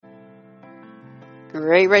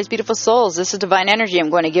Great Rise Beautiful Souls. This is Divine Energy. I'm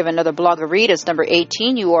going to give another blog a read. It's number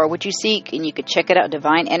 18. You are what you seek. And you can check it out at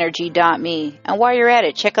divineenergy.me. And while you're at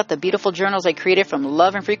it, check out the beautiful journals I created from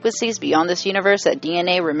love and frequencies beyond this universe at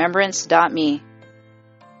DNA Remembrance.me.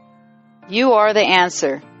 You are the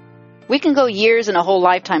answer. We can go years and a whole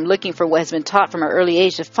lifetime looking for what has been taught from our early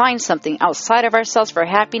age to find something outside of ourselves for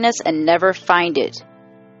happiness and never find it.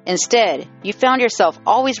 Instead, you found yourself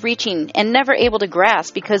always reaching and never able to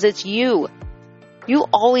grasp because it's you. You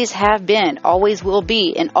always have been, always will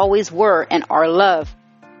be, and always were and are love.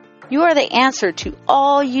 You are the answer to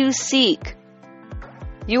all you seek.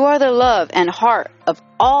 You are the love and heart of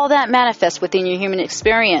all that manifests within your human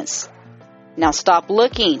experience. Now stop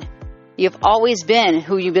looking. You've always been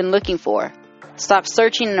who you've been looking for. Stop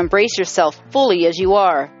searching and embrace yourself fully as you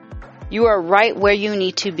are. You are right where you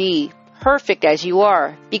need to be, perfect as you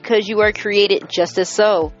are, because you are created just as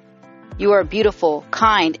so. You are beautiful,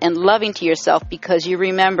 kind, and loving to yourself because you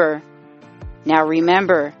remember. Now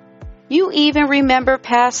remember. You even remember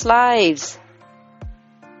past lives.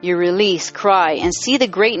 You release, cry, and see the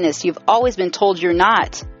greatness you've always been told you're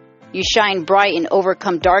not. You shine bright and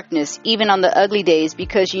overcome darkness, even on the ugly days,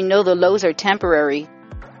 because you know the lows are temporary.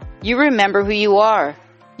 You remember who you are.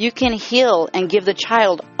 You can heal and give the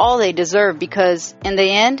child all they deserve because, in the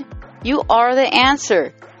end, you are the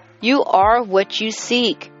answer. You are what you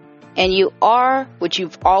seek. And you are what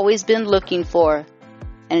you've always been looking for.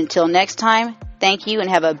 And until next time, thank you and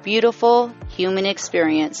have a beautiful human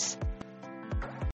experience.